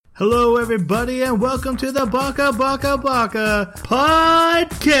Hello, everybody, and welcome to the Baka Podcast.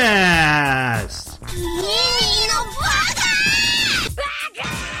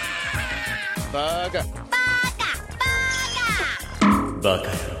 Baka.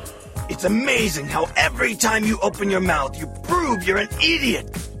 It's amazing how every time you open your mouth, you prove you're an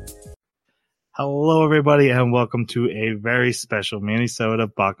idiot. Hello, everybody, and welcome to a very special Minisode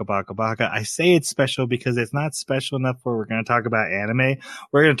of Baka. I say it's special because it's not special enough where we're going to talk about anime.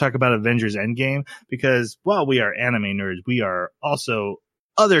 We're going to talk about Avengers Endgame because while we are anime nerds, we are also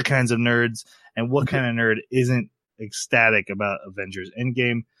other kinds of nerds. And what kind of nerd isn't ecstatic about Avengers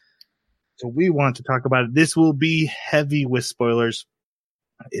Endgame? So we want to talk about it. This will be heavy with spoilers.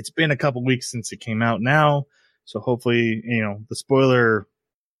 It's been a couple weeks since it came out now. So hopefully, the spoiler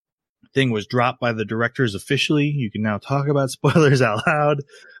thing was dropped by the directors officially. You can now talk about spoilers out loud,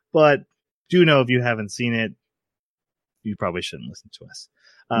 but do know if you haven't seen it, you probably shouldn't listen to us.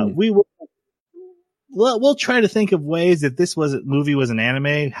 We'll try to think of ways if this movie was an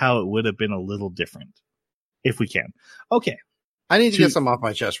anime, how it would have been a little different, if we can. Okay. I need to get some off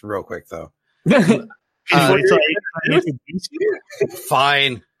my chest real quick, though.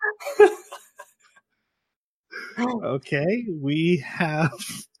 Fine. Okay, we have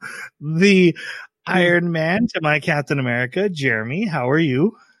the Iron Man to my Captain America, Jeremy. How are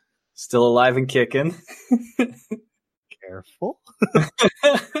you? Still alive and kicking. Careful. I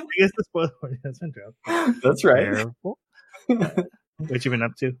guess the spoiler has been dropped. That's right. Careful. What you been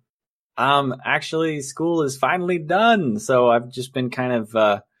up to? Actually, school is finally done, so I've just been kind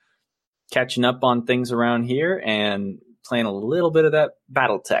of catching up on things around here and playing a little bit of that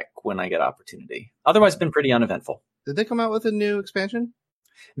BattleTech when I get opportunity. Otherwise, it's been pretty uneventful. Did they come out with a new expansion?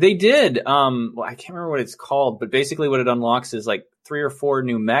 They did. Well, I can't remember what it's called, but basically what it unlocks is like 3 or 4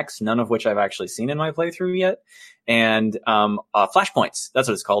 new mechs, none of which I've actually seen in my playthrough yet. And flashpoints, that's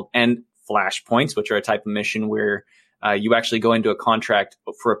what it's called. And flashpoints, which are a type of mission where you actually go into a contract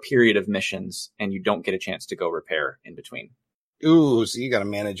for a period of missions and you don't get a chance to go repair in between. Ooh, so you got to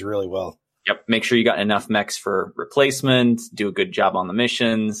manage really well. Yep. Make sure you got enough mechs for replacement, do a good job on the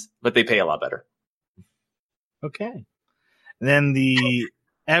missions, but they pay a lot better. Okay. And then the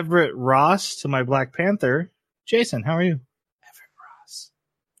Everett Ross to my Black Panther, Jason, how are you? Everett Ross.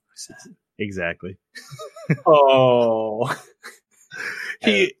 Who's that? Exactly. Oh.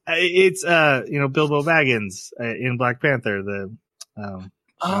 It's Bilbo Baggins in Black Panther, the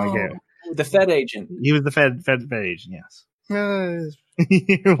Fed agent. He was the Fed agent, yes.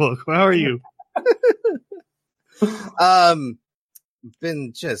 You're welcome. How are you?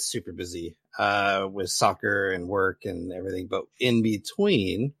 Been just super busy with soccer and work and everything, but in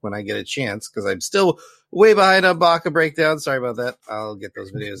between, when I get a chance, because I'm still way behind on Baka Breakdown, sorry about that, I'll get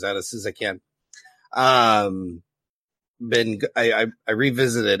those videos out as soon as I can. I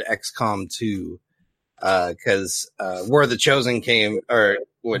revisited XCOM 2 because War of the Chosen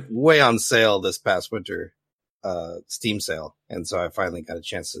went way on sale this past winter. Steam sale, and so I finally got a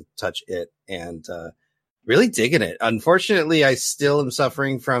chance to touch it and really digging it. Unfortunately, I still am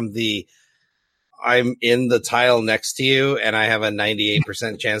suffering from I'm in the tile next to you and I have a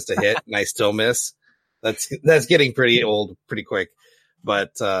 98% chance to hit and I still miss. That's getting pretty old pretty quick.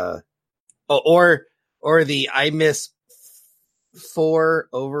 But or I miss 4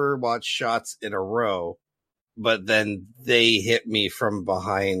 Overwatch shots in a row, but then they hit me from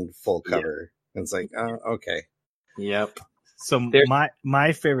behind full cover. Yeah. It's like, okay. Yep. So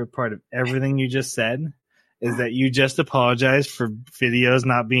my favorite part of everything you just said is that you just apologized for videos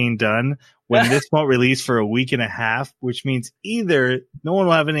not being done when this won't release for a week and a half, which means either no one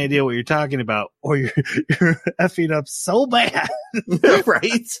will have any idea what you're talking about or you're effing up so bad.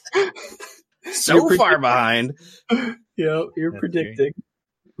 Right? So far behind. Yep, you're predicting.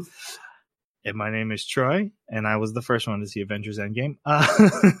 Great. And my name is Troy, and I was the first one to see Avengers Endgame.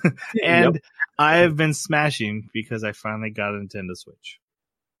 And yep. I have been smashing because I finally got a Nintendo Switch.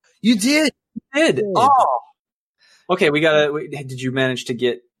 You did? Oh. Okay, did you manage to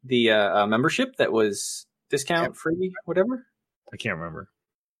get the membership that was discount free, whatever? I can't remember.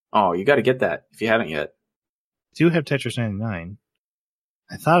 Oh, you got to get that if you haven't yet. I do have Tetris 99.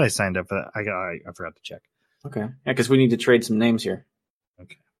 I thought I signed up for that. I forgot to check. Okay. Yeah, because we need to trade some names here.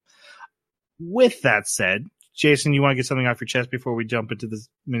 Okay. With that said, Jason, you want to get something off your chest before we jump into this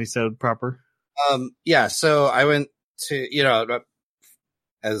minisode proper? Yeah, so I went to,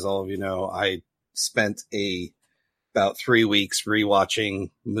 as all of you know, I spent about 3 weeks rewatching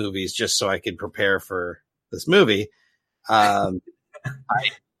movies just so I could prepare for this movie. I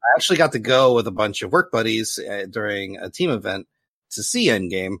actually got to go with a bunch of work buddies during a team event to see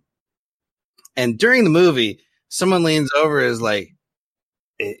Endgame. And during the movie, someone leans over and is like,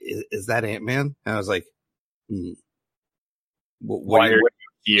 is that Ant-Man? And I was like, Why are you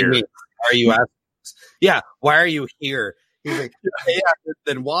here? Why are you asking? Yeah, why are you here? He's like, yeah.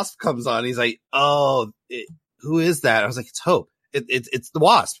 Then Wasp comes on. He's like, oh, who is that? I was like, it's Hope. It's the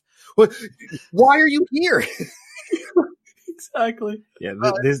Wasp. Why are you here? Exactly. Yeah,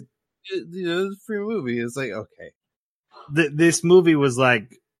 this it's a free movie. It's like, okay. This movie was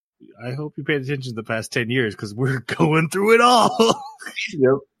like, I hope you paid attention the past 10 years because we're going through it all.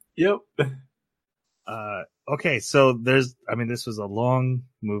 Yep. Okay, so this was a long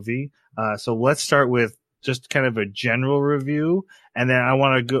movie. So let's start with just kind of a general review, and then I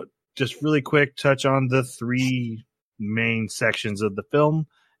want to go just really quick touch on the 3 main sections of the film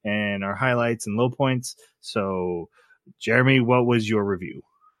and our highlights and low points. So, Jeremy, what was your review?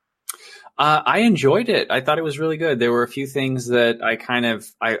 I enjoyed it. I thought it was really good. There were a few things that I kind of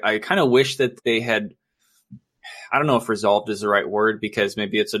wish that they had, I don't know if resolved is the right word, because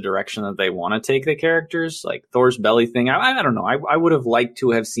maybe it's a direction that they want to take the characters, like Thor's belly thing. I don't know. I would have liked to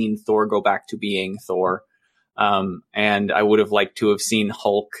have seen Thor go back to being Thor. And I would have liked to have seen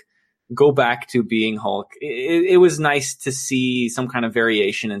Hulk go back to being Hulk. It was nice to see some kind of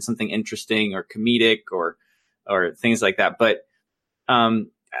variation and something interesting or comedic or things like that. But,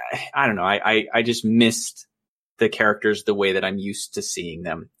 I don't know. I just missed the characters the way that I'm used to seeing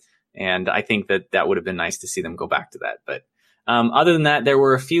them. And I think that would have been nice to see them go back to that. But other than that, there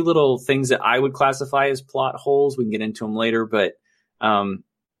were a few little things that I would classify as plot holes. We can get into them later. But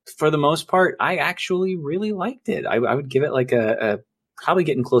for the most part, I actually really liked it. I would give it like a probably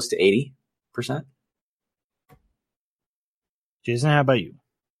getting close to 80%. Jason, how about you?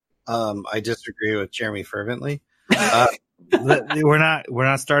 I disagree with Jeremy fervently. We're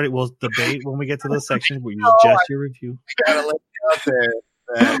not starting. We'll debate when we get to those sections. We just your review. I gotta let you out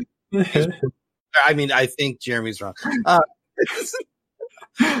there. I mean, I think Jeremy's wrong.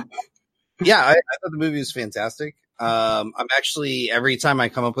 Yeah, I thought the movie was fantastic. I'm actually, every time I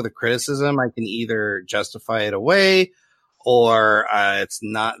come up with a criticism, I can either justify it away or it's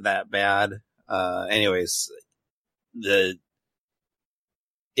not that bad. Anyways,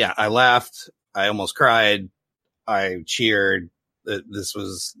 I laughed. I almost cried. I cheered. This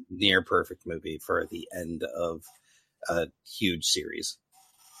was near perfect movie for the end of a huge series.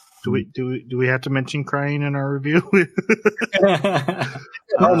 Do we have to mention crying in our review?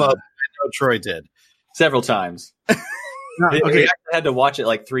 Almost. I know Troy did several times. Okay, I had to watch it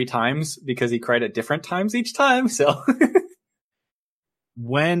like 3 times because he cried at different times each time. So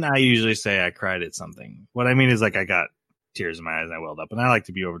when I usually say I cried at something, what I mean is like I got tears in my eyes and I welled up, and I like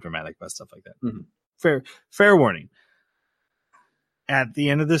to be over dramatic about stuff like that. Mm-hmm. Fair warning. At the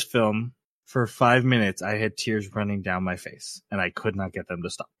end of this film, for 5 minutes, I had tears running down my face, and I could not get them to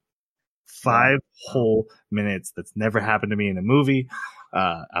stop. 5 whole minutes. That's never happened to me in a movie.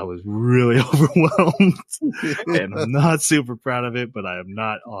 I was really overwhelmed, and I'm not super proud of it, but I am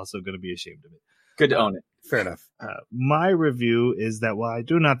not also going to be ashamed of it. Good to own it. Fair enough. My review is that while I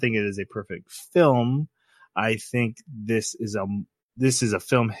do not think it is a perfect film, I think this is a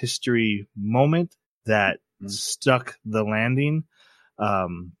film history moment that stuck the landing.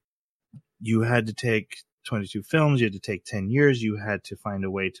 You had to take 22 films, you had to take 10 years, you had to find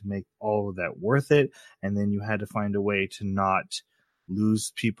a way to make all of that worth it, and then you had to find a way to not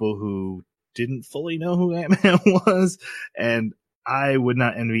lose people who didn't fully know who Ant-Man was, and I would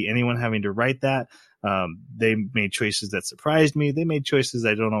not envy anyone having to write that. They made choices that surprised me, they made choices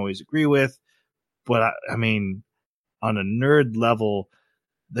I don't always agree with, but I mean, on a nerd level,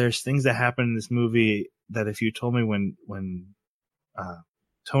 there's things that happen in this movie that if you told me when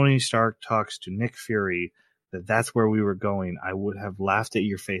Tony Stark talks to Nick Fury that's where we were going, I would have laughed at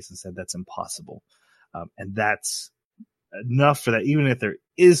your face and said that's impossible. And that's enough for that. Even if there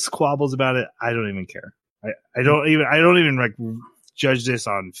is squabbles about it, I don't even care. I don't even like judge this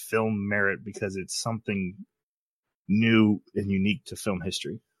on film merit because it's something new and unique to film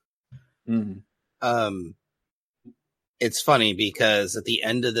history. Mm-hmm. It's funny because at the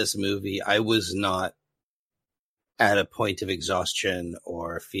end of this movie, I was not at a point of exhaustion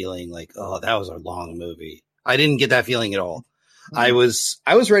or feeling like, oh, that was a long movie. I didn't get that feeling at all. Mm-hmm.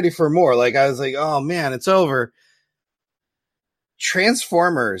 I was ready for more. Like, I was like, oh man, it's over.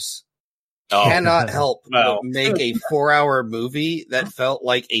 Transformers cannot help but make a 4-hour movie that felt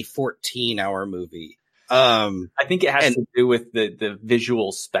like a 14-hour movie. I think it has to do with the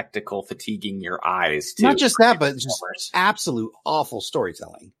visual spectacle fatiguing your eyes too. Not just that, but just absolute awful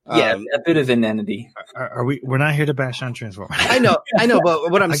storytelling. Yeah, a bit of inanity. We're not here to bash on Transformers. I know,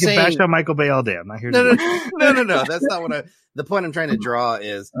 but what I'm saying, I can bash on Michael Bay all day. I'm not here to No. That's not what the point I'm trying to draw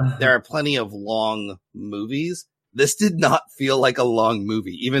is there are plenty of long movies this did not feel like a long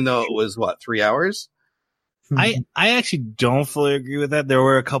movie, even though it was 3 hours? I actually don't fully agree with that. There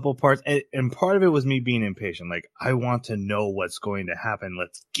were a couple parts, and part of it was me being impatient. Like, I want to know what's going to happen.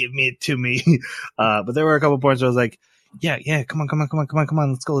 Let's give me it to me. But there were a couple points where I was like, yeah, come on.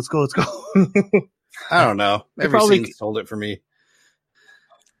 Let's go. I don't know. Every scene sold it for me.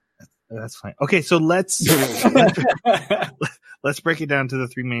 That's fine. Okay, so let's break it down to the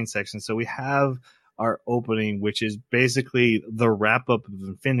three main sections. So we have our opening, which is basically the wrap up of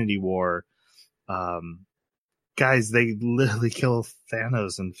Infinity War. Guys, they literally kill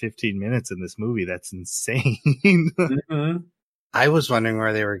Thanos in 15 minutes in this movie. That's insane. Mm-hmm. I was wondering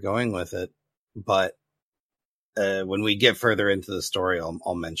where they were going with it, but when we get further into the story,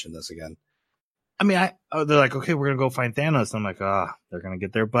 I'll mention this again. I mean, they're like, okay, we're going to go find Thanos. And I'm like, they're going to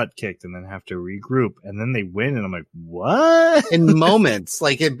get their butt kicked and then have to regroup. And then they win. And I'm like, what? In moments,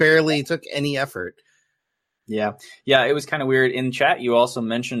 like it barely took any effort. Yeah, it was kind of weird. In chat, you also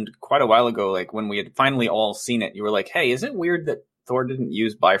mentioned quite a while ago, like when we had finally all seen it, you were like, hey, is it weird that Thor didn't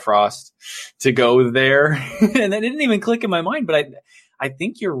use Bifrost to go there? And that didn't even click in my mind, but I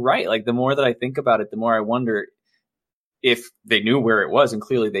think you're right. Like the more that I think about it, the more I wonder if they knew where it was, and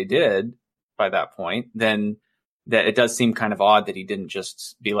clearly they did by that point, then that it does seem kind of odd that he didn't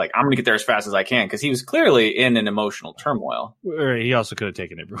just be like, I'm going to get there as fast as I can, because he was clearly in an emotional turmoil. Or he also could have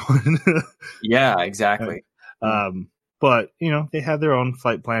taken everyone. Yeah, exactly. But, they had their own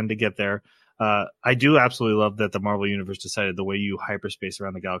flight plan to get there. I do absolutely love that the Marvel Universe decided the way you hyperspace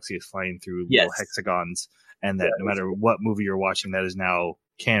around the galaxy is flying through little hexagons, and that no matter what movie you're watching, that is now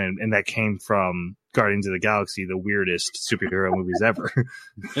canon, and that came from Guardians of the Galaxy, the weirdest superhero movies ever.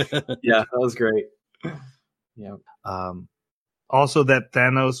 Yeah, that was great. Yeah. Also that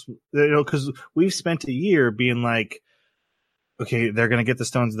Thanos, because we've spent a year being like, okay, they're going to get the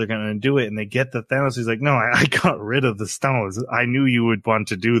stones, they're going to do it, and they get the Thanos. He's like, no, I got rid of the stones. I knew you would want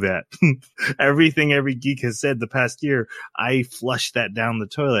to do that. Everything every geek has said the past year, I flushed that down the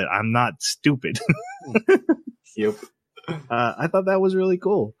toilet. I'm not stupid. Yep. I thought that was really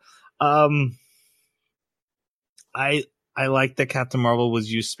cool. I like that Captain Marvel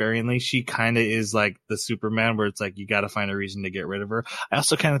was used sparingly. She kind of is like the Superman, where it's like you got to find a reason to get rid of her. I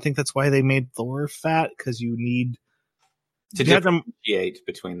also kind of think that's why they made Thor fat, because you need to differentiate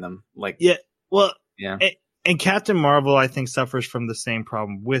between them. Like, yeah, well, yeah. And Captain Marvel, I think, suffers from the same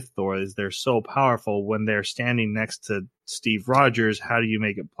problem with Thor, is they're so powerful. When they're standing next to Steve Rogers, how do you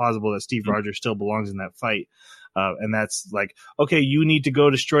make it plausible that Steve Rogers still belongs in that fight? And that's like, okay, you need to go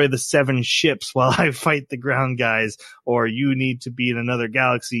destroy the 7 ships while I fight the ground guys, or you need to be in another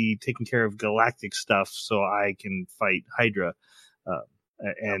galaxy taking care of galactic stuff so I can fight Hydra.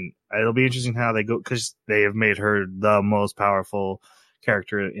 And it'll be interesting how they go, because they have made her the most powerful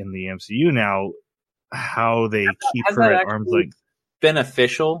character in the MCU now. How they keep her at arm's length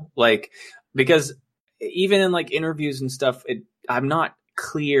beneficial, like, because even in like interviews and stuff, I'm not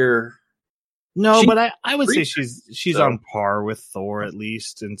clear. No, but I would say she's on par with Thor at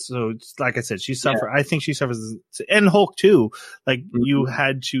least, and so like I said, she suffered. Yeah. I think she suffers, and Hulk too. Like you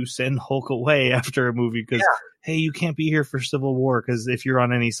had to send Hulk away after a movie because hey, you can't be here for Civil War because if you're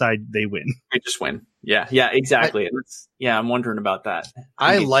on any side, they win. They just win. Yeah, exactly. I'm wondering about that.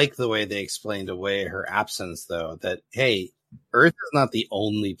 I like the way they explained away her absence, though. That hey, Earth is not the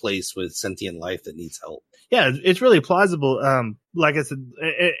only place with sentient life that needs help. Yeah, it's really plausible. Like I said,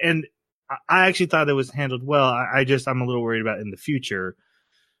 and I actually thought it was handled well. I'm a little worried about in the future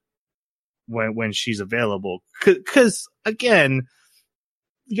when she's available. Because again,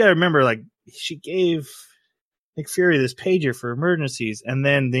 you got to remember, like, she gave Nick Fury this pager for emergencies, and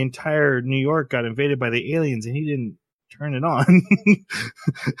then the entire New York got invaded by the aliens, and he didn't turn it on.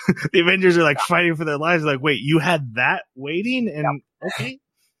 The Avengers are like fighting for their lives. Like, wait, you had that waiting? And okay,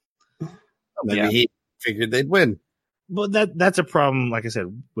 maybe he figured they'd win. But that's a problem, like I said,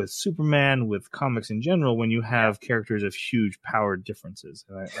 with Superman, with comics in general, when you have characters of huge power differences.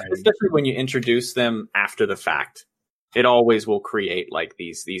 Especially when you introduce them after the fact. It always will create like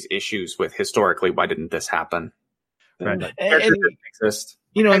these issues with historically, why didn't this happen? Right. And exist.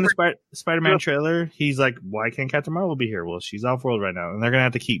 In the Spider-Man trailer, he's like, why can't Captain Marvel be here? Well, she's off-world right now. And they're going to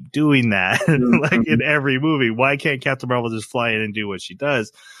have to keep doing that like in every movie. Why can't Captain Marvel just fly in and do what she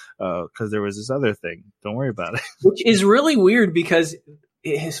does? Because there was this other thing. Don't worry about it. Which is really weird because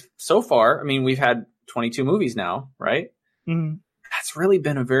so far, I mean, we've had 22 movies now, right? Mm-hmm. That's really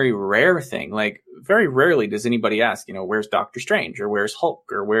been a very rare thing. Like, very rarely does anybody ask, where's Doctor Strange, or where's Hulk,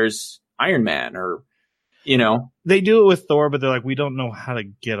 or where's Iron Man, or, They do it with Thor, but they're like, we don't know how to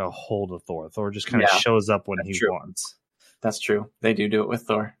get a hold of Thor. Thor just kind of shows up when he wants. That's true. They do it with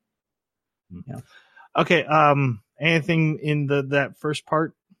Thor. Yeah. Okay. Anything in that first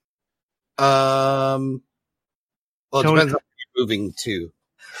part? Well, it Tony- depends on where you're moving to.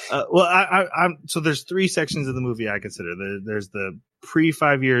 Well, I'm so there's 3 sections of the movie I consider. There's the pre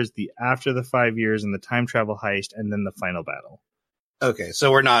 5 years, the after the 5 years, and the time travel heist, and then the final battle. Okay,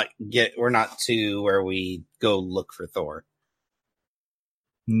 so we're not to where we go look for Thor.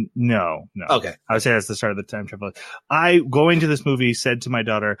 No. Okay. I would say that's the start of the time travel. I, going to this movie, said to my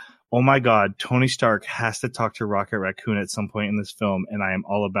daughter, oh my God, Tony Stark has to talk to Rocket Raccoon at some point in this film, and I am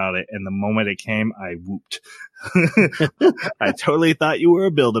all about it. And the moment it came, I whooped. I totally thought you were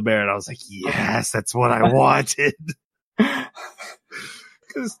a Build-A-Bear, and I was like, yes, that's what I wanted.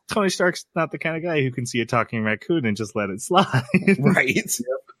 Because Tony Stark's not the kind of guy who can see a talking raccoon and just let it slide. Right.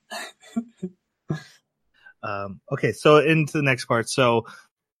 Okay, so into the next part. So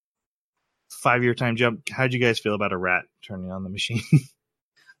 5-year time jump. How'd you guys feel about a rat turning on the machine?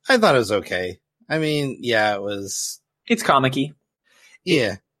 I thought it was okay. I mean, yeah, it was. It's comic-y.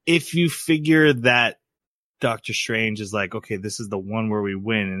 Yeah. If you figure that Doctor Strange is like, okay, this is the one where we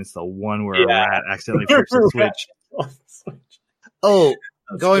win, and it's the one where a rat accidentally flips the switch. Oh,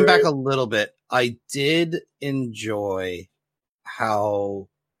 going back a little bit, I did enjoy how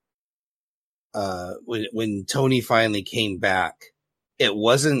when Tony finally came back, it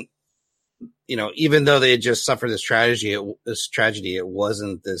wasn't, even though they had just suffered this tragedy, it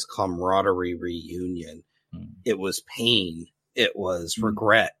wasn't this camaraderie reunion. It was pain. It was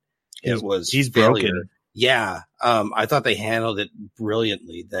regret. He's failure. Broken. Yeah. I thought they handled it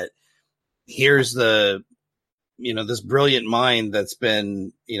brilliantly. That here's this brilliant mind that's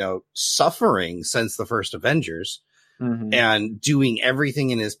been, suffering since the first Avengers, and doing everything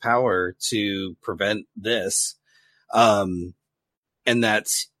in his power to prevent this. And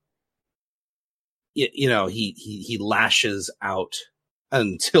that's, he lashes out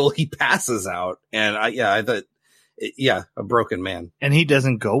until he passes out. And I thought, a broken man. And he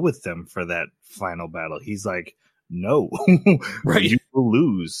doesn't go with them for that final battle. He's like, no, right. You will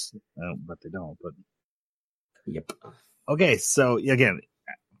lose. But they don't, but yep. Okay. So again,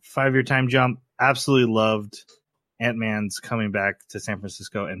 5-year time jump. Absolutely loved Ant-Man's coming back to San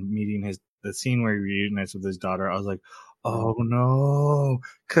Francisco and meeting the scene where he reunites with his daughter. I was like, oh no.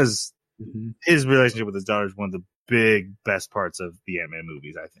 Cause his relationship with his daughter is one of the best parts of the Ant-Man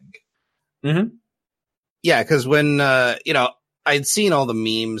movies, I think. Mm-hmm. Yeah, because when I'd seen all the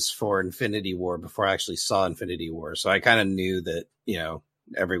memes for Infinity War before I actually saw Infinity War, so I kind of knew that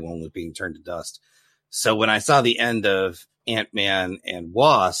everyone was being turned to dust. So when I saw the end of Ant-Man and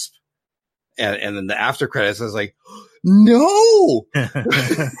Wasp, and then the after credits, I was like, no,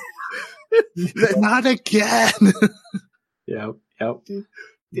 not again. Yep.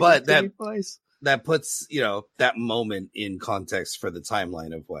 But that puts, that moment in context for the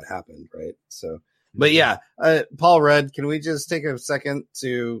timeline of what happened. Right. So, but yeah, Paul Rudd, can we just take a second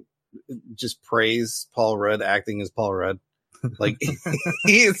to just praise Paul Rudd acting as Paul Rudd? Like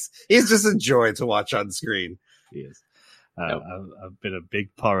he's just a joy to watch on screen. He is. I've been a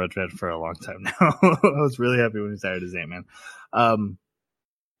big Paul Rudd fan for a long time now. I was really happy when he started as Ant-Man.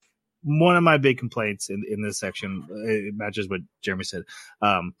 One of my big complaints in this section, it matches what Jeremy said.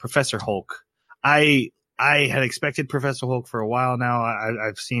 Professor Hulk. I had expected Professor Hulk for a while now.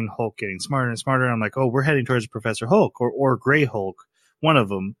 I've seen Hulk getting smarter and smarter. I'm like, oh, we're heading towards Professor Hulk or Gray Hulk. One of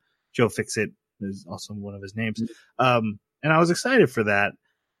them, Joe Fixit, is also one of his names. And I was excited for that.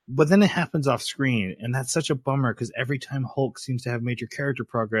 But then it happens off screen, and that's such a bummer because every time Hulk seems to have major character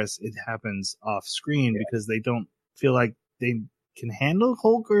progress, it happens off screen because they don't feel like they can handle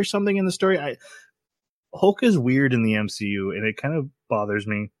Hulk or something in the story. Hulk is weird in the MCU, and it kind of bothers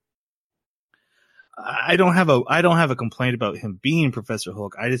me. I don't have a complaint about him being Professor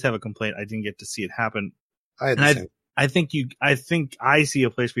Hulk. I just have a complaint I didn't get to see it happen. I think I see a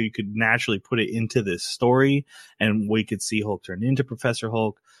place where you could naturally put it into this story, and we could see Hulk turn into Professor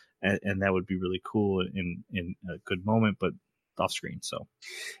Hulk, and that would be really cool in a good moment, but off screen. So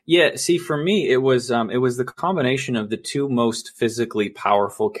yeah, see, for me, it was the combination of the two most physically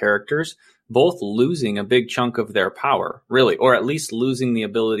powerful characters, both losing a big chunk of their power, really, or at least losing the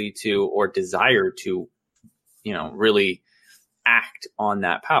ability to or desire to, really act on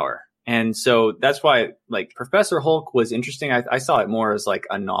that power. And so that's why, like, Professor Hulk was interesting. I saw it more as like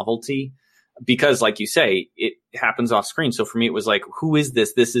a novelty because, like you say, it happens off screen. So for me, it was like, who is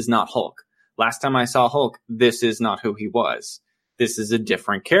this? This is not Hulk. Last time I saw Hulk, this is not who he was. This is a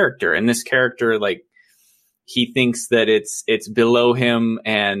different character. And this character, like, he thinks that it's below him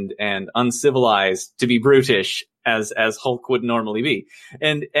and uncivilized to be brutish as Hulk would normally be.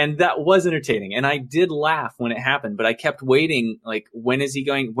 And that was entertaining. And I did laugh when it happened, but I kept waiting, like, when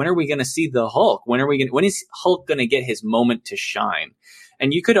are we going to see the Hulk? When is Hulk going to get his moment to shine?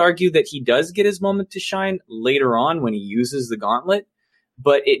 And you could argue that he does get his moment to shine later on when he uses the gauntlet,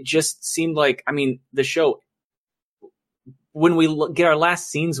 but it just seemed like, I mean, the show, when we get our last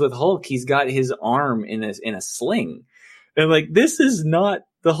scenes with Hulk, he's got his arm in a sling. And like, this is not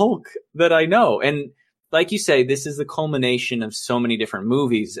the Hulk that I know. And like you say, this is the culmination of so many different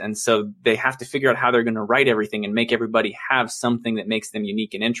movies. And so they have to figure out how they're going to write everything and make everybody have something that makes them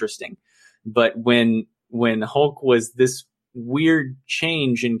unique and interesting. But when Hulk was this weird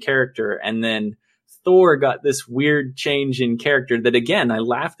change in character, and then Thor got this weird change in character that, again, I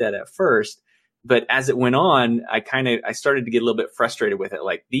laughed at first. But as it went on, I started to get a little bit frustrated with it.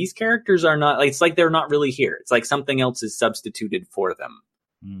 Like, these characters are not, like, it's like they're not really here. It's like something else is substituted for them.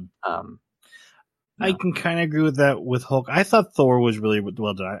 I can kind of agree with that with Hulk. I thought Thor was really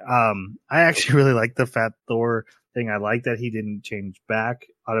well done. I actually really like the fat Thor thing. I like that he didn't change back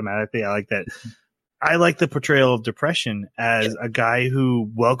automatically. I like the portrayal of depression as a guy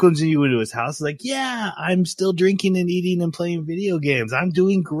who welcomes you into his house. Like, yeah, I'm still drinking and eating and playing video games. I'm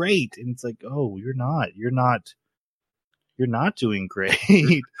doing great. And it's like, oh, you're not doing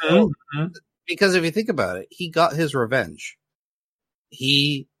great. Because if you think about it, he got his revenge.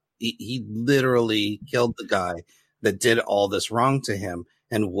 He literally killed the guy that did all this wrong to him.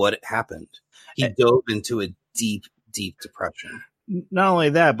 And what happened? He dove into a deep, deep depression. Not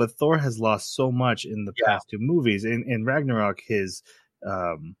only that, but Thor has lost so much in the past two movies. In Ragnarok, his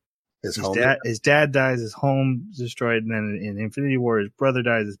dad dies, his home destroyed, and then in Infinity War, his brother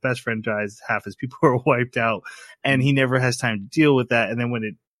dies, his best friend dies, half his people are wiped out, and he never has time to deal with that. And then when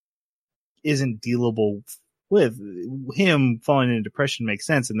it isn't dealable with, him falling into depression makes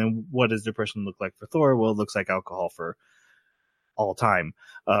sense. And then what does depression look like for Thor? Well, it looks like alcohol for all time.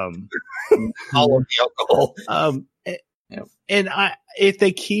 All of the alcohol. And if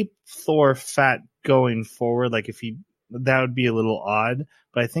they keep Thor fat going forward, like that would be a little odd.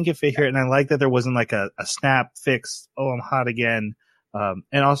 But I think if they hear it, and I like that there wasn't like a snap fix. Oh, I'm hot again.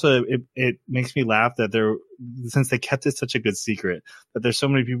 And also it makes me laugh that since they kept it such a good secret, that there's so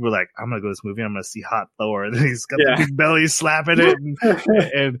many people who are like, I'm going to go to this movie. I'm going to see hot Thor. And he's got the big belly slapping it.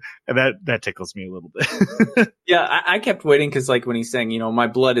 And that tickles me a little bit. Yeah. I kept waiting. 'Cause like when he's saying, my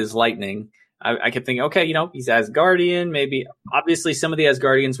blood is lightning, I kept thinking, okay, he's Asgardian. Maybe, obviously, some of the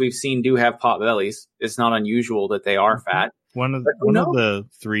Asgardians we've seen do have pot bellies. It's not unusual that they are fat. One of the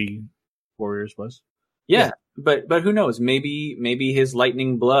three warriors was. Yeah. But who knows? Maybe his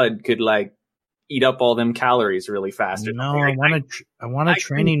lightning blood could like eat up all them calories really fast. No, I want a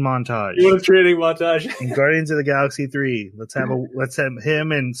training montage. You want a training montage? In Guardians of the Galaxy 3, let's have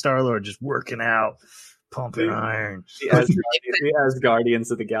him and Star-Lord just working out, pumping iron. The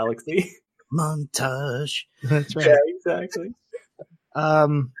Asgardians of the Galaxy. Montage. That's right. Yeah, exactly.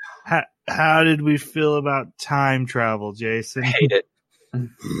 How did we feel about time travel, Jason? I hate it.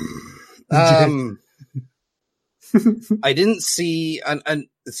 I didn't see,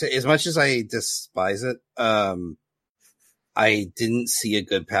 as much as I despise it, I didn't see a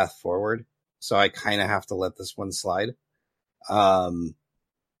good path forward. So I kind of have to let this one slide.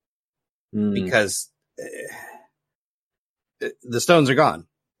 Because the stones are gone.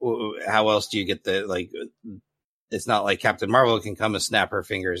 How else do you get it's not like Captain Marvel can come and snap her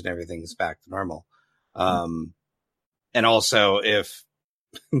fingers and everything's back to normal. And also if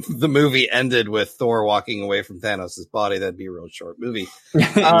the movie ended with Thor walking away from Thanos' body, that'd be a real short movie.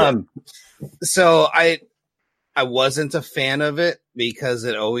 So I wasn't a fan of it because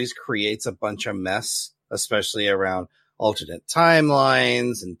it always creates a bunch of mess, especially around alternate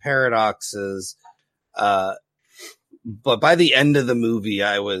timelines and paradoxes. But by the end of the movie,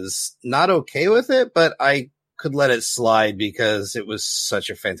 I was not okay with it, but I could let it slide because it was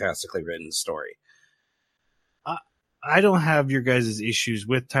such a fantastically written story. I don't have your guys' issues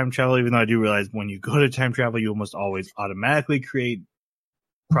with time travel, even though I do realize when you go to time travel, you almost always automatically create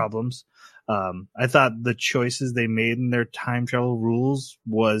problems. I thought the choices they made in their time travel rules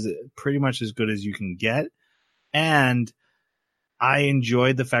was pretty much as good as you can get. And I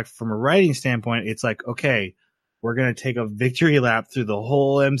enjoyed the fact from a writing standpoint, it's like, okay, we're going to take a victory lap through the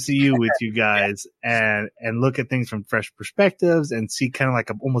whole MCU with you guys and look at things from fresh perspectives and see kind of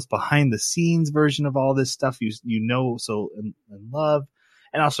like a almost behind the scenes version of all this stuff so and love,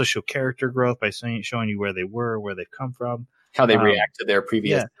 and also show character growth by showing you where they were, where they've come from. How they react to their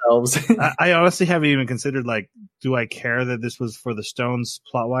previous selves. I honestly haven't even considered, like, do I care that this was for the Stones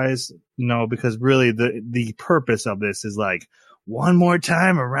plot wise? No, because really the purpose of this is like one more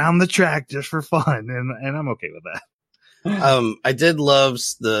time around the track just for fun, and I'm okay with that. I did love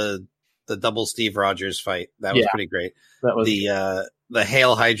the double Steve Rogers fight. That was pretty great. That was the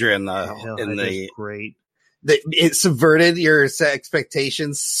Hail Hydra and the great. It subverted your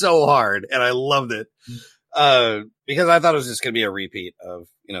expectations so hard, and I loved it. Because I thought it was just going to be a repeat of,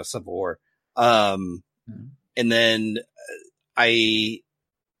 Civil War. And then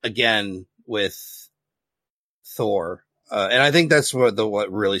again, with Thor, and I think that's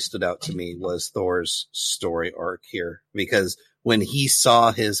what really stood out to me was Thor's story arc here, because when he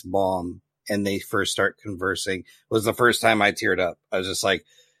saw his mom and they first start conversing, was the first time I teared up. I was just like,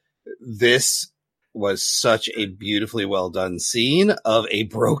 this was such a beautifully well done scene of a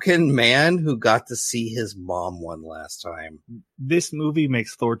broken man who got to see his mom one last time. This movie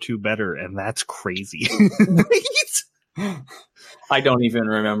makes Thor 2 better, and that's crazy. Right? I don't even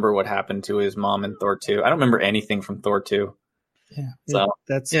remember what happened to his mom in Thor 2. I don't remember anything from Thor 2. Yeah, so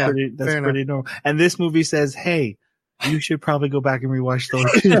that's pretty normal. And this movie says, hey, you should probably go back and rewatch Thor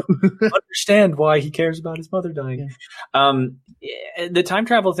 2. Understand why he cares about his mother dying. Yeah. The time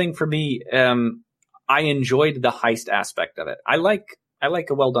travel thing for me, I enjoyed the heist aspect of it. I like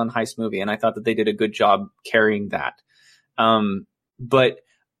a well done heist movie, and I thought that they did a good job carrying that. But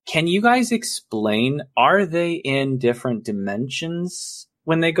can you guys explain, are they in different dimensions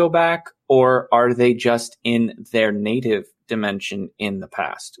when they go back, or are they just in their native dimension in the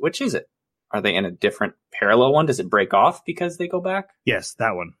past? Which is it? Are they in a different parallel one? Does it break off because they go back? Yes,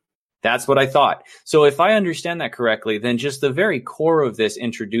 that one. That's what I thought. So if I understand that correctly, then just the very core of this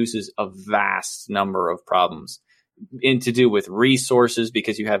introduces a vast number of problems to do with resources,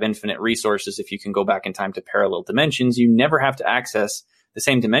 because you have infinite resources. If you can go back in time to parallel dimensions, you never have to access the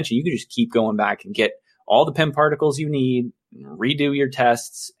same dimension. You can just keep going back and get all the PIM particles you need, redo your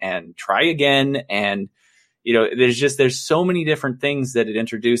tests, and try again. And there's so many different things that it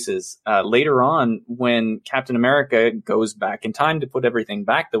introduces. Later on, when Captain America goes back in time to put everything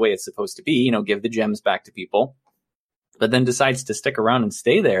back the way it's supposed to be, give the gems back to people, but then decides to stick around and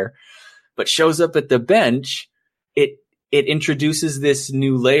stay there, but shows up at the bench, it introduces this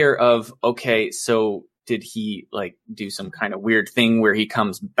new layer of, okay, so did he do some kind of weird thing where he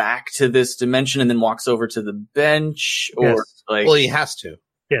comes back to this dimension and then walks over to the bench? Or yes. Well, he has to.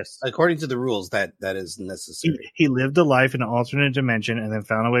 Yes. According to the rules, that is necessary. He lived a life in an alternate dimension and then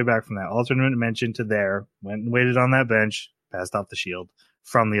found a way back from that alternate dimension to there, went and waited on that bench, passed off the shield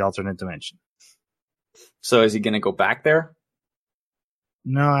from the alternate dimension. So is he going to go back there?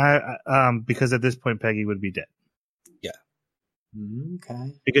 No, because at this point, Peggy would be dead. Yeah.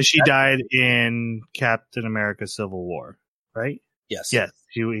 Okay. Because she died in Captain America Civil War, right? Yes. Yes.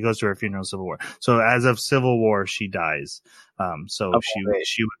 He goes to her funeral in Civil War. So as of Civil War, she dies. So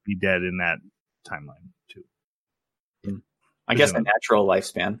she would be dead in that timeline too. I guess a natural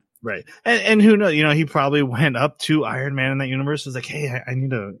lifespan. Right. And who knows, he probably went up to Iron Man in that universe, was like, hey, I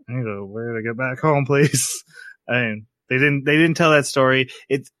need a way to get back home, please. I mean, they didn't tell that story.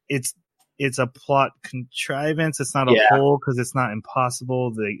 It's a plot contrivance. It's not a whole, because it's not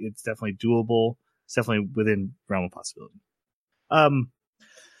impossible. It's definitely doable. It's definitely within realm of possibility.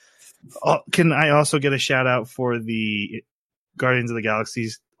 Can I also get a shout out for the Guardians of the Galaxy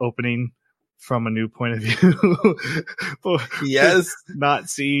opening from a new point of view? Yes. Not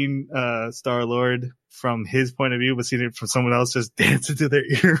seeing Star-Lord from his point of view, but seeing it from someone else just dancing to their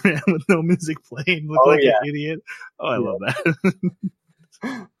ear, man, with no music playing, look an idiot. Oh, I love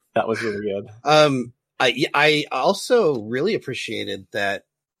that. That was really good. I also really appreciated that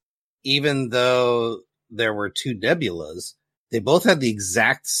even though there were two Nebulas, they both had the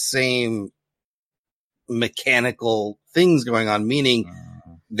exact same mechanical things going on, meaning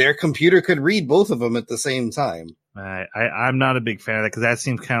their computer could read both of them at the same time. I'm not a big fan of that, because that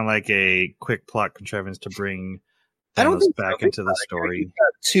seems kind of like a quick plot contrivance to bring Thanos back into the story.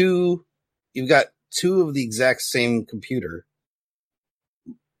 You've got two of the exact same computer.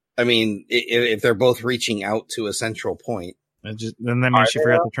 I mean, if they're both reaching out to a central point. Then that means she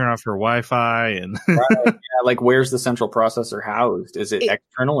forgot to turn off her Wi-Fi. And right. Yeah, where's the central processor housed? Is it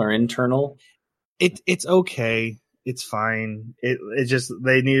external or internal? It's okay. It's fine. It just,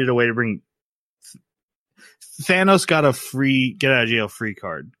 they needed a way to bring. Thanos got a free get out of jail free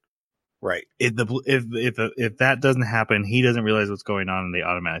card. Right. If that doesn't happen, he doesn't realize what's going on, and they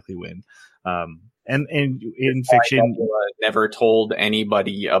automatically win. And in fiction, never told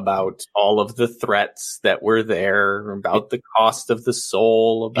anybody about all of the threats that were there, about the cost of the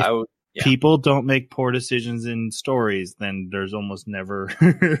soul, about people don't make poor decisions in stories, then there's almost never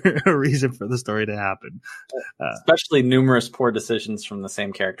a reason for the story to happen. Especially numerous poor decisions from the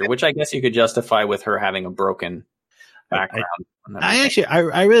same character, which I guess you could justify with her having a broken background.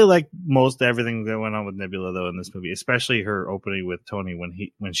 I really like most everything that went on with Nebula though in this movie, especially her opening with Tony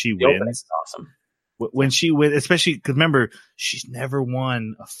when she wins. Awesome. When she wins, especially because remember, she's never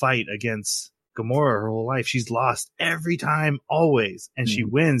won a fight against Gamora her whole life. She's lost every time, always, and she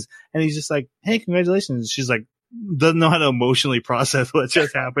wins. And he's just like, "Hey, congratulations!" She's like, doesn't know how to emotionally process what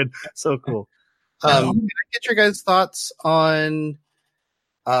just happened. So cool. Can I get your guys' thoughts on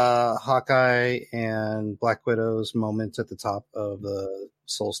Hawkeye and Black Widow's moment at the top of the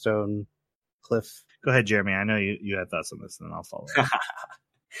Soulstone cliff? Go ahead, Jeremy. I know you had thoughts on this, and then I'll follow.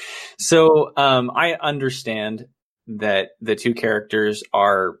 So I understand that the two characters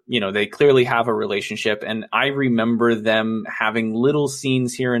are, they clearly have a relationship. And I remember them having little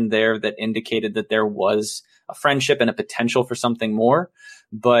scenes here and there that indicated that there was a friendship and a potential for something more.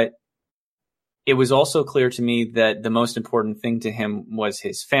 But it was also clear to me that the most important thing to him was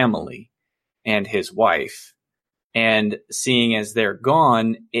his family and his wife. And seeing as they're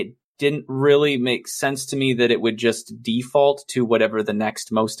gone, it didn't really make sense to me that it would just default to whatever the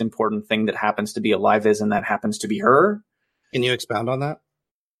next most important thing that happens to be alive is, and that happens to be her. Can you expound on that?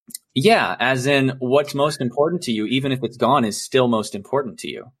 Yeah, as in what's most important to you, even if it's gone, is still most important to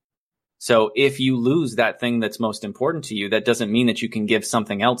you. So if you lose that thing that's most important to you, that doesn't mean that you can give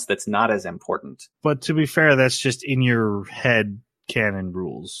something else that's not as important. But to be fair, that's just in your head canon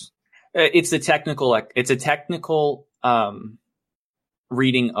rules. It's a technical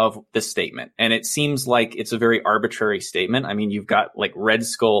reading of the statement. And it seems like it's a very arbitrary statement. I mean, you've got like Red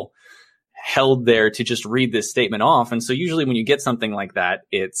Skull held there to just read this statement off. And so usually when you get something like that,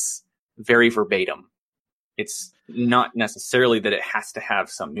 it's very verbatim. It's not necessarily that it has to have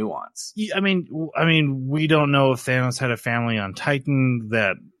some nuance. I mean, we don't know if Thanos had a family on Titan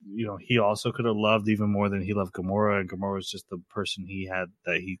that, he also could have loved even more than he loved Gamora. And Gamora was just the person he had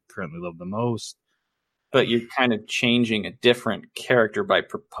that he currently loved the most. But you're kind of changing a different character by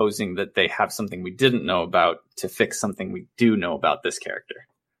proposing that they have something we didn't know about to fix something we do know about this character.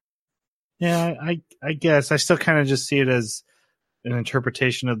 Yeah, I guess. I still kind of just see it as an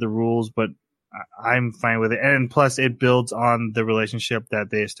interpretation of the rules, but I'm fine with it. And plus, it builds on the relationship that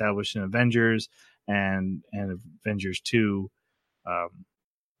they established in Avengers and Avengers 2.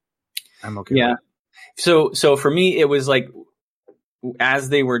 I'm okay with it. So for me, it was like, as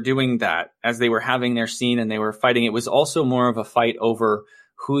they were doing that, as they were having their scene and they were fighting, it was also more of a fight over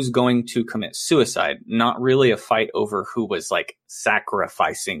who's going to commit suicide, not really a fight over who was like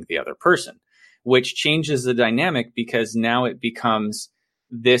sacrificing the other person, which changes the dynamic because now it becomes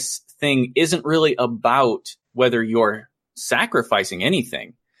this thing isn't really about whether you're sacrificing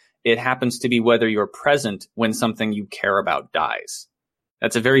anything. It happens to be whether you're present when something you care about dies.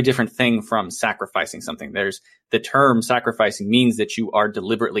 That's a very different thing from sacrificing something. There's the term sacrificing means that you are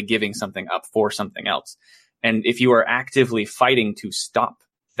deliberately giving something up for something else. And if you are actively fighting to stop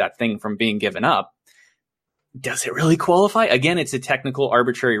that thing from being given up, does it really qualify? Again, it's a technical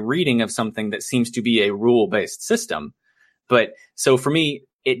arbitrary reading of something that seems to be a rule-based system. But so for me,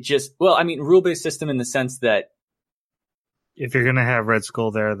 rule-based system in the sense that if you're going to have Red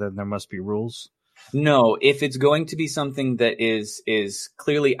Skull there, then there must be rules. No, if it's going to be something that is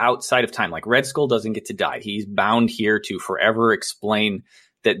clearly outside of time, like Red Skull doesn't get to die. He's bound here to forever explain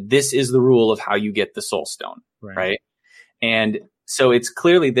that this is the rule of how you get the Soul Stone, right? And so it's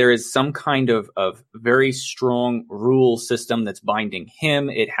clearly there is some kind of very strong rule system that's binding him.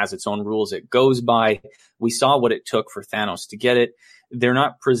 It has its own rules it goes by. We saw what it took for Thanos to get it. They're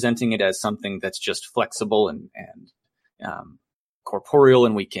not presenting it as something that's just flexible and corporeal,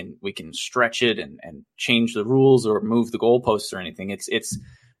 and we can stretch it and change the rules or move the goalposts or anything. It's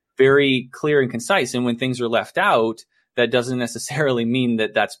very clear and concise. And when things are left out, that doesn't necessarily mean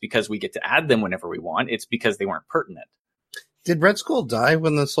that that's because we get to add them whenever we want. It's because they weren't pertinent. Did Red Skull die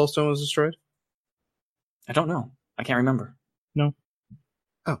when the Soul Stone was destroyed? I don't know. I can't remember. No.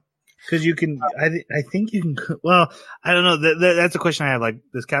 Oh, because you can. I think you can. Well, I don't know. That's a question I have. Like,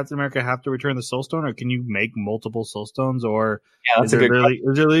 does Captain America have to return the Soul Stone, or can you make multiple Soul Stones, or is there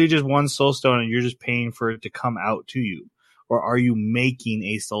literally just one Soul Stone and you're just paying for it to come out to you, or are you making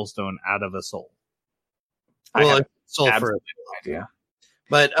a Soul Stone out of a soul? Well, it's soul for no idea.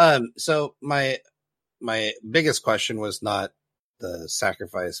 But so my biggest question was not the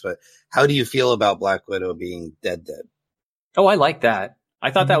sacrifice, but how do you feel about Black Widow being dead? Oh, I like that.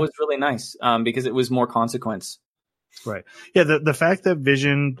 I thought that was really nice because it was more consequence. Right. Yeah, the fact that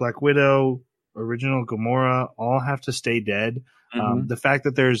Vision, Black Widow, original Gamora all have to stay dead The fact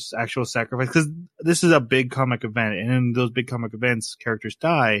that there's actual sacrifice, because this is a big comic event, and in those big comic events, characters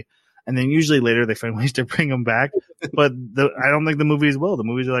die, and then usually later they find ways to bring them back. But I don't think the movies will. The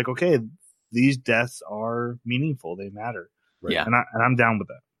movies are like, okay, these deaths are meaningful; they matter. Right? Yeah, and I'm down with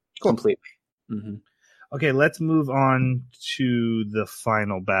that. Cool. Completely. Mm-hmm. Okay, let's move on to the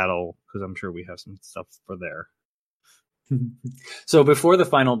final battle, because I'm sure we have some stuff for there. So before the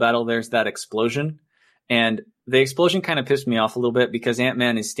final battle, there's that explosion. And the explosion kind of pissed me off a little bit because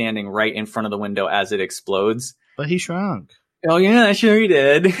Ant-Man is standing right in front of the window as it explodes. But he shrunk. Oh, yeah, sure he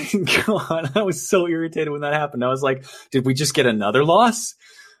did. God, I was so irritated when that happened. I was like, did we just get another loss?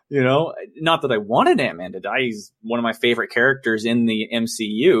 You know, not that I wanted Ant-Man to die. He's one of my favorite characters in the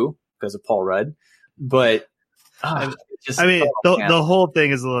MCU because of Paul Rudd. But the whole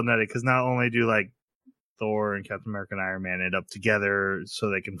thing is a little nutty because not only do like Thor and Captain America and Iron Man end up together so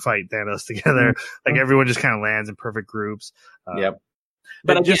they can fight Thanos together. Like everyone just kind of lands in perfect groups. Yep.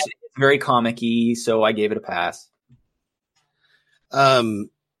 But again, it's very comic-y, so I gave it a pass.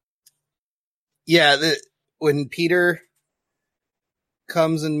 Yeah, when Peter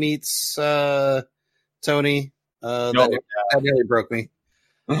comes and meets Tony, that nearly broke me.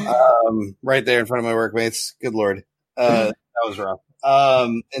 Right there in front of my workmates. Good Lord. That was rough.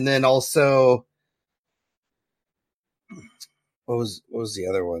 And then also, what was the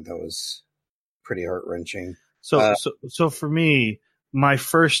other one that was pretty heart wrenching? So for me, my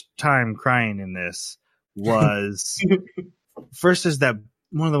first time crying in this was first is that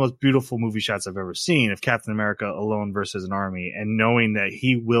one of the most beautiful movie shots I've ever seen of Captain America alone versus an army, and knowing that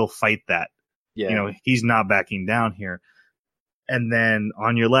he will fight that. Yeah. You know, he's not backing down here. And then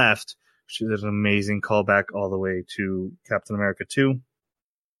on your left, there's an amazing callback all the way to Captain America 2.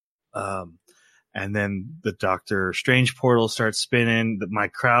 And then the Doctor Strange portal starts spinning. My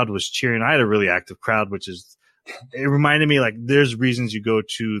crowd was cheering. I had a really active crowd, it reminded me like there's reasons you go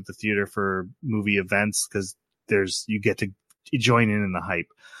to the theater for movie events because you get to join in the hype.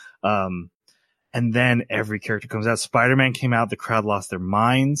 And then every character comes out. Spider-Man came out. The crowd lost their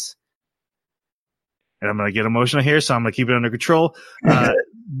minds. And I'm going to get emotional here, so I'm going to keep it under control.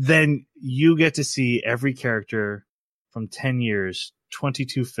 Then you get to see every character from 10 years,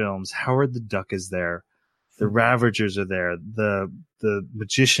 22 films. Howard the Duck is there. The Ravagers are there. The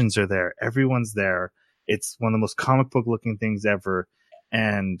Magicians are there. Everyone's there. It's one of the most comic book looking things ever.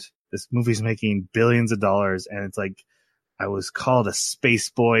 And this movie's making billions of dollars. And it's like, I was called a space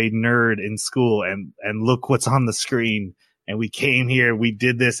boy nerd in school, and look what's on the screen. And we came here, we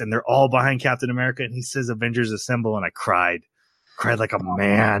did this, and they're all behind Captain America. And he says, Avengers Assemble. And I cried like a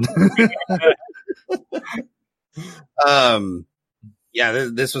man. Yeah,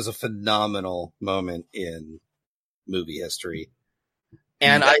 this was a phenomenal moment in movie history.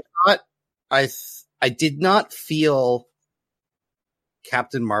 And I thought, I did not feel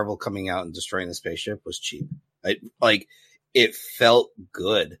Captain Marvel coming out and destroying the spaceship was cheap. It felt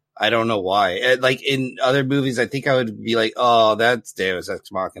good. I don't know why. Like in other movies, I think I would be like, oh, that's Deus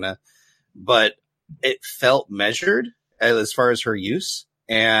Ex Machina. But it felt measured as far as her use,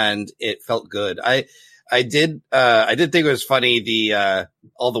 and it felt good. I did think it was funny,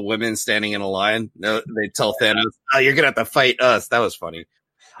 all the women standing in a line. They tell Thanos, oh, you're going to have to fight us. That was funny.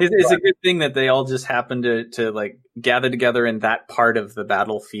 It's a good thing that they all just happened to like gather together in that part of the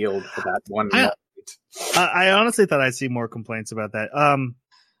battlefield for that one night. I honestly thought I'd see more complaints about that.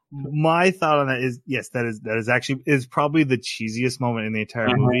 My thought on that is, yes, that is actually probably the cheesiest moment in the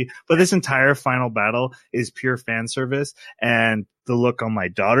entire movie. But this entire final battle is pure fan service, and the look on my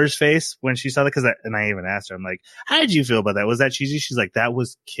daughter's face when she saw that, and I even asked her, I'm like, how did you feel about that? Was that cheesy? She's like, that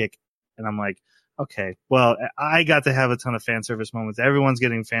was kick. And I'm like, okay, well, I got to have a ton of fan service moments. Everyone's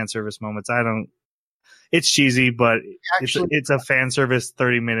getting fan service moments. It's cheesy, but it's a fan service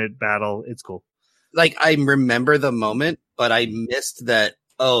 30-minute battle. It's cool. Like, I remember the moment, but I missed that,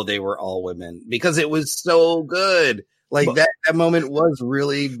 oh, they were all women, because it was so good. Like, that moment was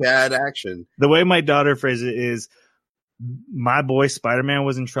really bad action. The way my daughter phrased it is, my boy Spider-Man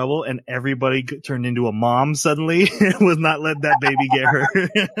was in trouble, and everybody turned into a mom suddenly and was not let that baby get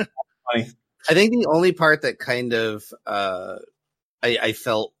her. I think the only part that kind of I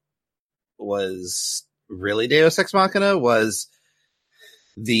felt was really Deus Ex Machina was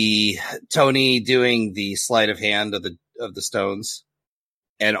the Tony doing the sleight of hand of the stones,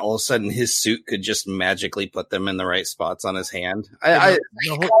 and all of a sudden his suit could just magically put them in the right spots on his hand. How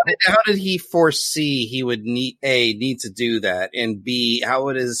did he foresee he would need to do that, and B, how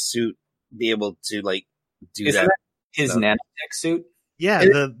would his suit be able to do that? His nanotech suit? Yeah,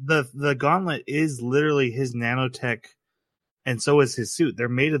 the gauntlet is literally his nanotech, and so is his suit. They're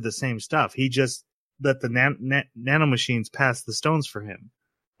made of the same stuff. He just let the nanomachines pass the stones for him.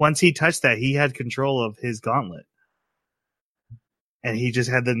 Once he touched that, he had control of his gauntlet. And he just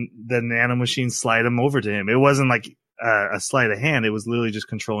had the nanomachines slide him over to him. It wasn't like a sleight of hand. It was literally just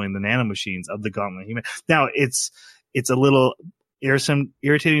controlling the nanomachines of the gauntlet. Now, it's a little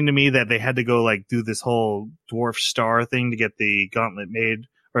irritating to me that they had to go like do this whole dwarf star thing to get the gauntlet made.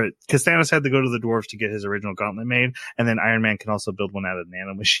 Or because Thanos had to go to the dwarves to get his original gauntlet made, and then Iron Man can also build one out of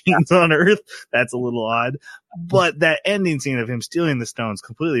nanomachines on Earth. That's a little odd. But that ending scene of him stealing the stones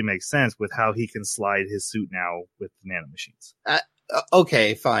completely makes sense with how he can slide his suit now with the nanomachines.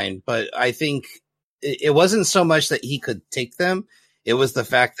 Okay, fine. But I think it wasn't so much that he could take them. It was the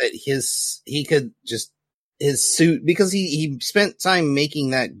fact that his suit, because he spent time making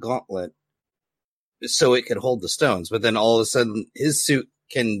that gauntlet so it could hold the stones. But then all of a sudden his suit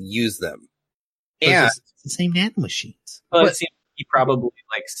can use them. And it's the same nanomachines. Well, it seems he probably,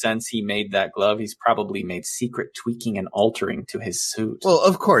 like, since he made that glove, he's probably made secret tweaking and altering to his suit. Well,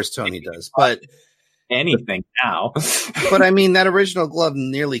 of course Tony does, but anything now. But I mean, that original glove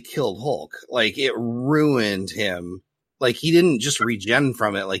nearly killed Hulk. Like, it ruined him. Like, he didn't just regen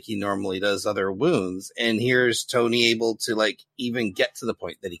from it like he normally does other wounds. And here's Tony able to, like, even get to the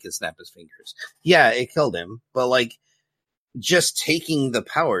point that he can snap his fingers. Yeah, it killed him, but, like, just taking the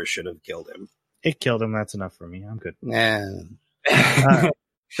power should have killed him. It killed him. That's enough for me. I'm good.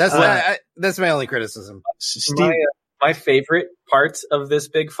 That's my only criticism. Steve, my favorite parts of this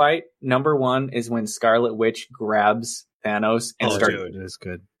big fight, number one, is when Scarlet Witch grabs Thanos and starts it's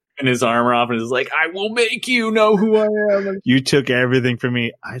good. And his armor off and is like, I will make you know who I am. You took everything from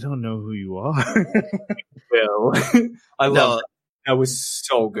me. I don't know who you are. Well, I love that. That was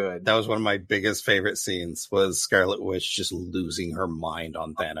so good. That was one of my biggest favorite scenes, was Scarlet Witch just losing her mind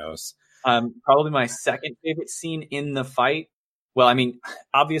on Thanos. Probably my second favorite scene in the fight. Well, I mean,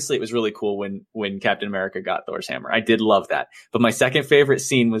 obviously it was really cool when Captain America got Thor's hammer. I did love that. But my second favorite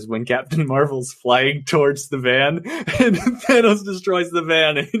scene was when Captain Marvel's flying towards the van and Thanos destroys the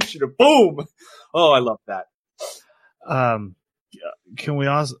van and boom! Oh, I love that. Can we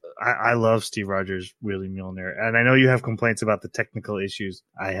also? I love Steve Rogers wielding Mjolnir, and I know you have complaints about the technical issues.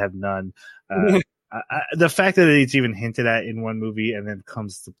 I have none. The fact that it's even hinted at in one movie and then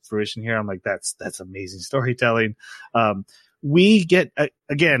comes to fruition here, I'm like, that's amazing storytelling. We get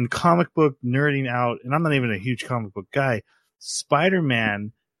again comic book nerding out, and I'm not even a huge comic book guy.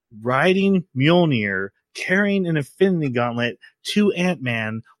 Spider-Man riding Mjolnir, carrying an Infinity Gauntlet to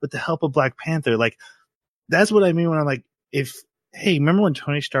Ant-Man with the help of Black Panther. Like, that's what I mean when I'm like, hey, remember when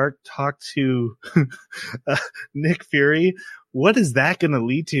Tony Stark talked to Nick Fury? What is that going to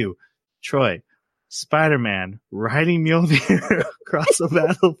lead to? Troy, Spider-Man riding Mjolnir across a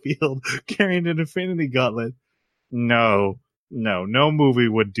battlefield carrying an Infinity Gauntlet. No movie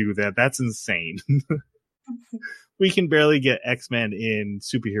would do that. That's insane. We can barely get X-Men in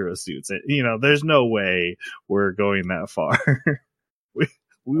superhero suits. There's no way we're going that far. we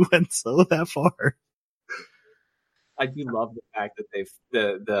went that far. I do love the fact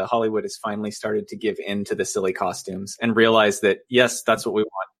that the Hollywood has finally started to give in to the silly costumes and realize that, yes, that's what we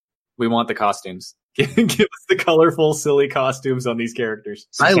want. We want the costumes. Give us the colorful, silly costumes on these characters.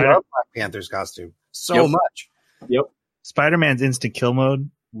 I love Black Panther's costume so much. Yep. Spider-Man's instant kill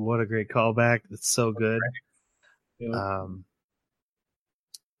mode. What a great callback. It's so good. Yep. I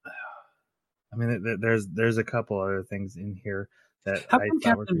mean, there's a couple other things in here that How come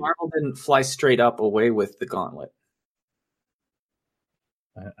Captain Marvel didn't fly straight up away with the gauntlet?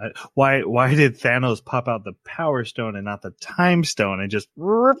 Why did Thanos pop out the Power Stone and not the Time Stone and just?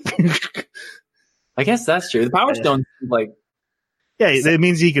 I guess that's true. The Power Stone, like, yeah, it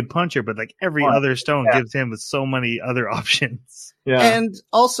means he could punch her, but like every other stone gives him so many other options. Yeah, and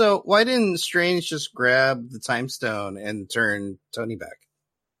also, why didn't Strange just grab the Time Stone and turn Tony back?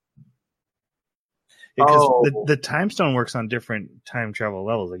 Because the Time Stone works on different time travel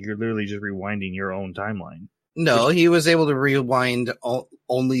levels. Like, you're literally just rewinding your own timeline. No, he was able to rewind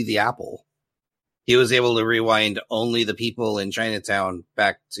only the apple. He was able to rewind only the people in Chinatown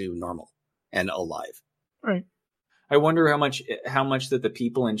back to normal and alive. Right. I wonder how much that the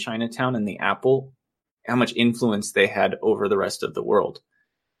people in Chinatown and the apple, how much influence they had over the rest of the world.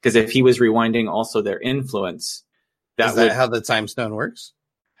 Because if he was rewinding also their influence, is that how the Time Stone works?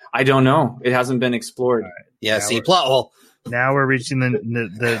 I don't know. It hasn't been explored. Right. Yeah, see, plot hole. Now we're reaching the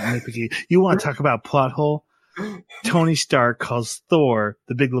nitpicky. You want to talk about plot hole? Tony Stark calls Thor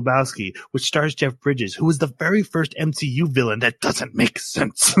the Big Lebowski, which stars Jeff Bridges, who was the very first MCU villain that doesn't make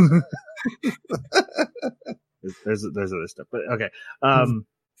sense. There's other stuff, but okay.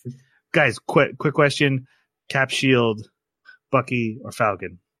 Guys, quick question: Cap, Shield, Bucky, or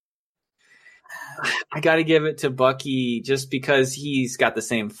Falcon? I got to give it to Bucky just because he's got the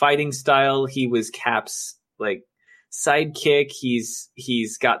same fighting style. He was Cap's like sidekick.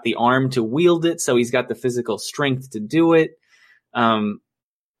 He's got the arm to wield it, so he's got the physical strength to do it.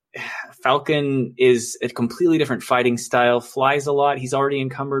 Falcon is a completely different fighting style, flies a lot. He's already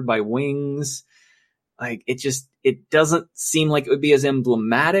encumbered by wings. Like it doesn't seem like it would be as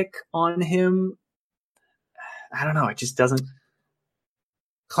emblematic on him. I don't know. It just doesn't.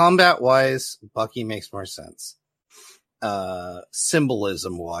 Combat wise, Bucky makes more sense.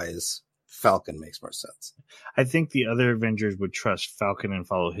 Symbolism wise, Falcon makes more sense. I think the other Avengers would trust Falcon and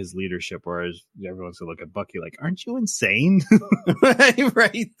follow his leadership, whereas everyone's gonna look at Bucky like, "Aren't you insane?"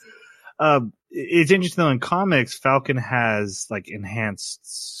 Right. It's interesting though. In comics, Falcon has like enhanced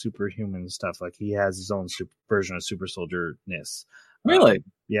superhuman stuff. Like he has his own version of super soldier-ness. Really?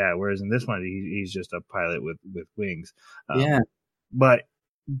 Yeah. Whereas in this one, he's just a pilot with wings. Yeah. But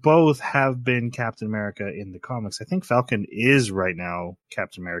both have been Captain America in the comics. I think Falcon is right now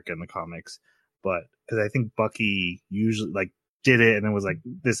Captain America in the comics, but because I think Bucky usually like did it and then was like,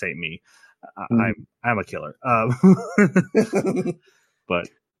 "This ain't me. I'm a killer." But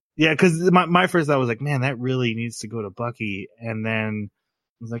yeah, because my first thought was like, "Man, that really needs to go to Bucky," and then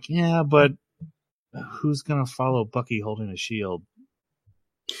I was like, "Yeah, but who's gonna follow Bucky holding a shield?"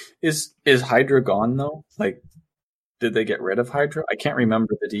 Is Hydra gone though? Like, did they get rid of Hydra? I can't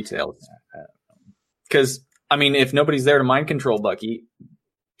remember the details. Because I mean, if nobody's there to mind control Bucky,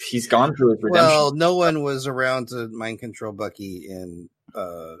 he's gone through his redemption. Well, no one was around to mind control Bucky in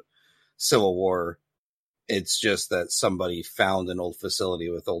Civil War. It's just that somebody found an old facility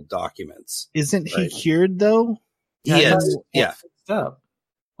with old documents. Isn't he cured though? He is. Yeah. Up.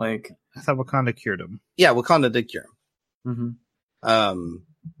 Like I thought Wakanda cured him. Yeah, Wakanda did cure him. Mm-hmm.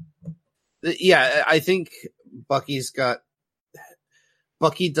 Yeah, I think Bucky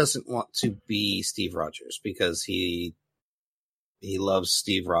doesn't want to be Steve Rogers because he loves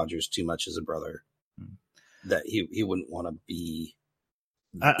Steve Rogers too much as a brother that he wouldn't want to be.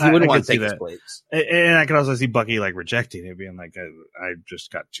 He wouldn't want to take his place. And I can also see Bucky like rejecting it, being like, I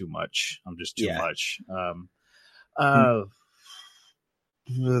just got too much. I'm just too much. The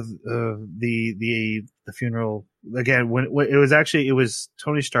funeral again, when it was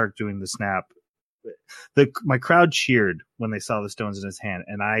Tony Stark doing the snap. My crowd cheered when they saw the stones in his hand,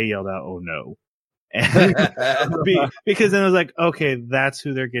 and I yelled out, "Oh no!" And because then it was like, okay, that's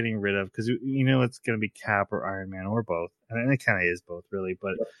who they're getting rid of, because it's going to be Cap or Iron Man or both, and it kind of is both really.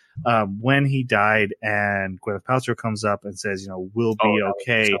 But when he died, and Gwyneth Paltrow comes up and says, "We'll be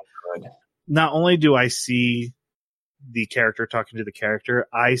okay." So not only do I see the character talking to the character,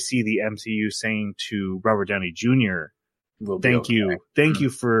 I see the MCU saying to Robert Downey Jr., thank you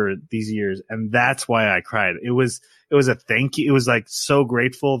for these years. And that's why I cried. It was a thank you. It was like so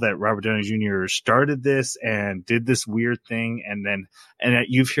grateful that Robert Downey Jr. started this and did this weird thing. And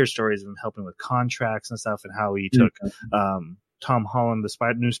you've heard stories of him helping with contracts and stuff, and how he took Tom Holland,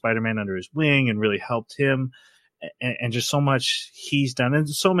 the new Spider-Man, under his wing and really helped him. And just so much he's done, and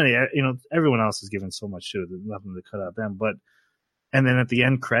so many, everyone else has given so much to it. There's nothing to cut out them. And then at the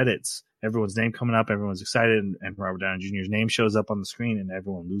end credits, everyone's name coming up, everyone's excited, and Robert Downey Jr.'s name shows up on the screen, and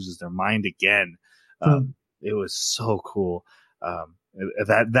everyone loses their mind again. It was so cool.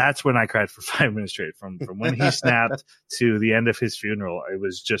 That's when I cried for 5 minutes straight, from when he snapped to the end of his funeral. It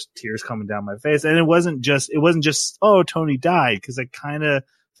was just tears coming down my face, and it wasn't just oh, Tony died, because I kind of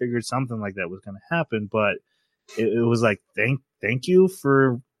figured something like that was going to happen, but it was like thank you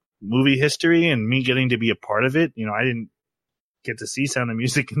for movie history and me getting to be a part of it. I didn't get to see Sound of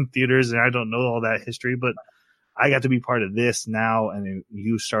Music in theaters, and I don't know all that history, but I got to be part of this now, and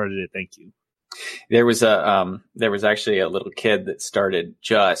you started it. Thank you. There was actually a little kid that started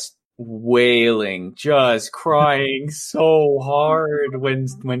just wailing, just crying so hard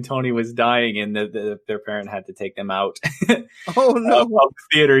when Tony was dying, and their parent had to take them out. Oh no! Of the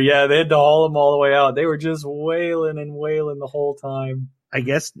theater, yeah, they had to haul them all the way out. They were just wailing and wailing the whole time. I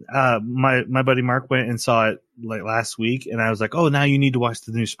guess my buddy Mark went and saw it like last week, and I was like, "Oh, now you need to watch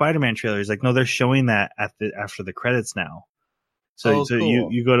the new Spider-Man trailer." He's like, "No, they're showing that after the credits now." So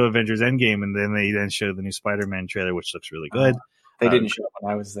cool. you go to Avengers Endgame, and then they show the new Spider-Man trailer, which looks really good. They didn't show it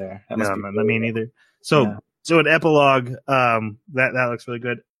when I was there. No, me neither. So an epilogue, that looks really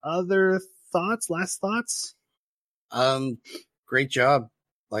good. Other thoughts? Last thoughts? Great job.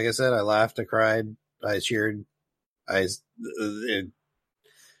 Like I said, I laughed, I cried, I cheered.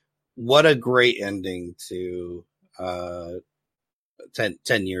 What a great ending to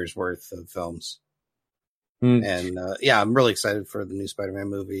 10 years worth of films. And I'm really excited for the new Spider-Man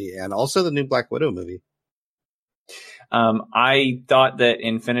movie, and also the new Black Widow movie. I thought that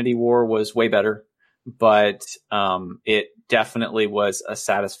Infinity War was way better, but it definitely was a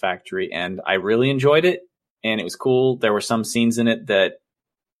satisfactory end. I really enjoyed it, and it was cool. There were some scenes in it that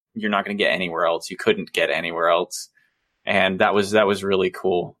you're not going to get anywhere else. You couldn't get anywhere else, and that was really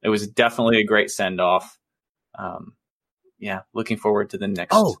cool. It was definitely a great send off. Yeah, looking forward to the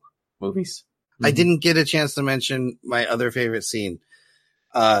next movies. I didn't get a chance to mention my other favorite scene.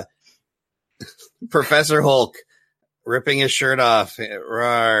 Professor Hulk ripping his shirt off,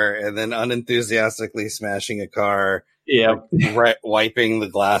 rawr, and then unenthusiastically smashing a car. Yeah, wiping the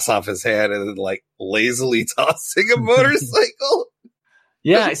glass off his head and then like lazily tossing a motorcycle.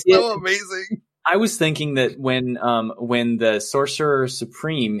 Yeah, it's so amazing. I was thinking that when the Sorcerer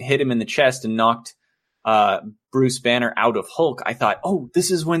Supreme hit him in the chest and knocked Bruce Banner out of Hulk, I thought, oh, this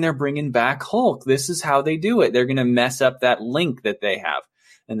is when they're bringing back Hulk. This is how they do it. They're going to mess up that link that they have.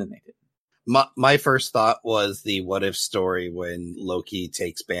 And then they did. My first thought was the what if story when Loki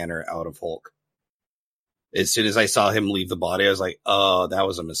takes Banner out of Hulk. As soon as I saw him leave the body, I was like, oh, that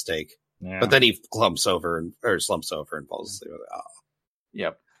was a mistake. Yeah. But then he slumps over and falls asleep. Oh.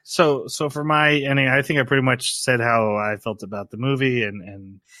 Yep. So for my ending, I think I pretty much said how I felt about the movie,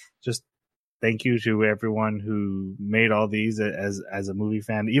 and just thank you to everyone who made all these as a movie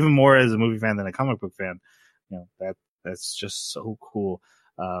fan, even more as a movie fan than a comic book fan. You know, that's just so cool.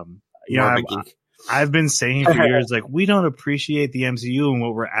 I've been saying for years, like, we don't appreciate the MCU and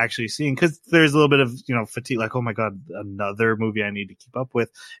what we're actually seeing, because there's a little bit of, fatigue, like, oh my God, another movie I need to keep up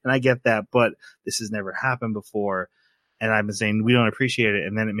with. And I get that, but this has never happened before. And I've been saying we don't appreciate it.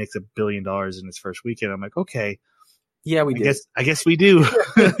 And then it makes $1 billion in its first weekend. I'm like, okay. Yeah, we do. I guess we do.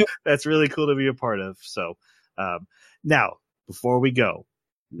 That's really cool to be a part of. So, now before we go,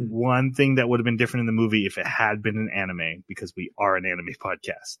 one thing that would have been different in the movie if it had been an anime, because we are an anime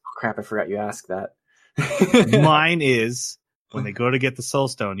podcast. Oh, crap, I forgot you asked that. Mine is when they go to get the Soul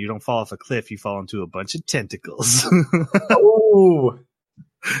Stone, you don't fall off a cliff, you fall into a bunch of tentacles. Oh,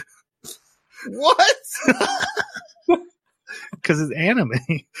 what? Because it's anime,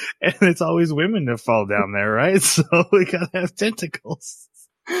 and it's always women that fall down there, right? So we gotta have tentacles.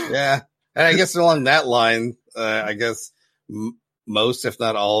 Yeah, and I guess along that line, I guess most, if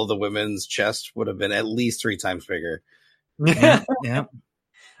not all, of the women's chest would have been at least 3 times bigger. Yeah.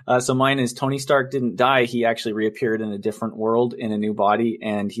 So mine is Tony Stark didn't die. He actually reappeared in a different world in a new body,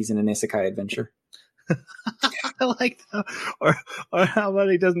 and he's in an isekai adventure. I like that. Or how about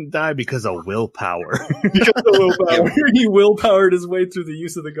he doesn't die because of willpower? Because of willpower. He willpowered his way through the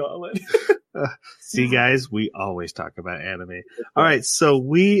use of the gauntlet. See, guys, we always talk about anime. All right, so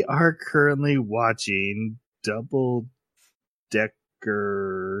we are currently watching Double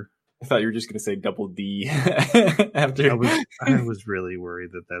Decker. I thought you were just going to say Double D. After I was really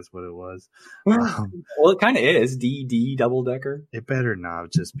worried that that's what it was. Well, it kind of is. D Double Decker. It better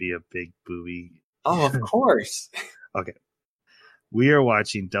not just be a big booby. Oh, of course. Okay. We are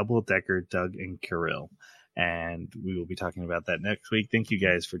watching Double Decker, Doug and Kirill, and we will be talking about that next week. Thank you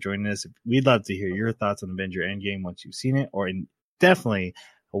guys for joining us. We'd love to hear your thoughts on Avenger Endgame once you've seen it, or definitely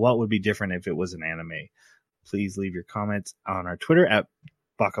what would be different if it was an anime. Please leave your comments on our Twitter at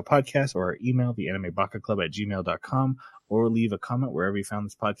Baka Podcast, or our email, theanimebakaclub@gmail.com, or leave a comment wherever you found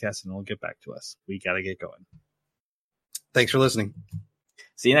this podcast and it'll get back to us. We got to get going. Thanks for listening.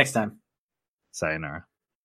 See you next time. Sayonara.